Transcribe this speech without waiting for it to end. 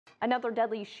Another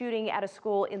deadly shooting at a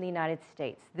school in the United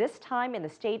States, this time in the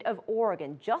state of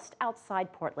Oregon, just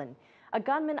outside Portland. A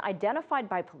gunman identified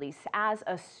by police as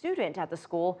a student at the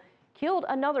school killed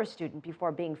another student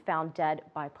before being found dead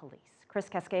by police. Chris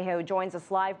Casquejo joins us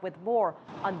live with more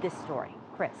on this story.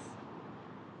 Chris.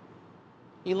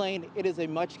 Elaine, it is a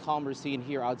much calmer scene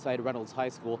here outside Reynolds High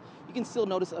School. You can still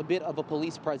notice a bit of a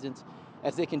police presence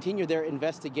as they continue their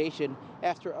investigation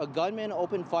after a gunman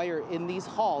opened fire in these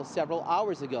halls several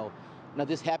hours ago. Now,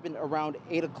 this happened around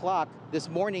 8 o'clock this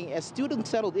morning as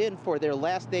students settled in for their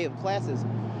last day of classes.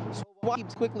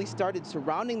 Squads quickly started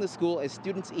surrounding the school as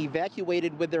students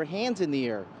evacuated with their hands in the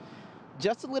air.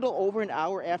 Just a little over an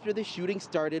hour after the shooting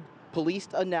started, police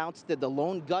announced that the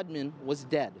lone gunman was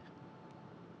dead.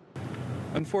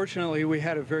 Unfortunately, we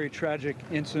had a very tragic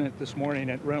incident this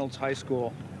morning at Reynolds High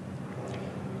School.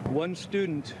 One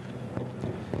student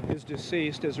is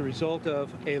deceased as a result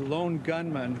of a lone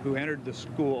gunman who entered the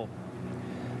school.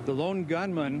 The lone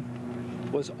gunman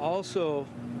was also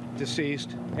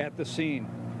deceased at the scene.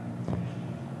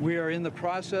 We are in the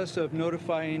process of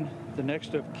notifying the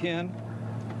next of kin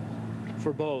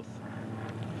for both.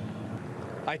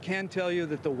 I can tell you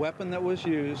that the weapon that was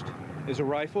used is a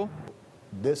rifle.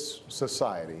 This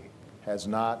society has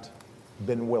not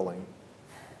been willing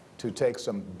to take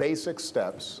some basic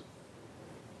steps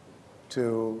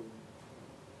to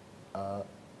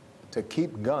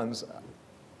keep guns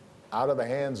out of the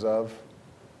hands of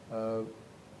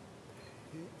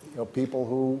people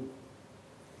who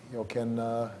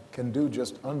can do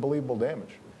just unbelievable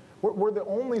damage. We're the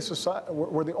only society,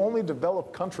 we're the only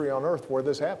developed country on earth where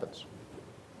this happens,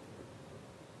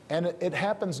 and it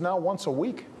happens now once a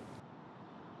week.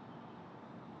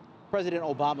 President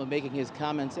Obama making his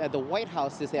comments at the White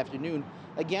House this afternoon.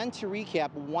 Again, to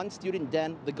recap, one student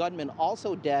dead, the gunman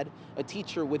also dead, a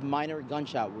teacher with minor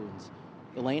gunshot wounds.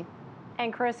 Elaine?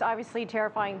 And Chris, obviously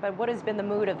terrifying, but what has been the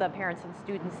mood of the parents and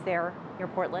students there near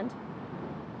Portland?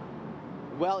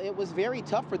 Well, it was very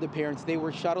tough for the parents. They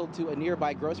were shuttled to a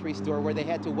nearby grocery store where they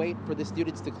had to wait for the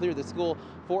students to clear the school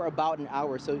for about an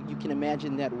hour. So you can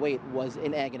imagine that wait was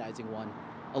an agonizing one.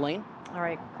 Elaine? All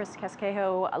right, Chris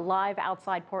Casquejo live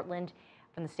outside Portland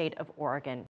from the state of Oregon.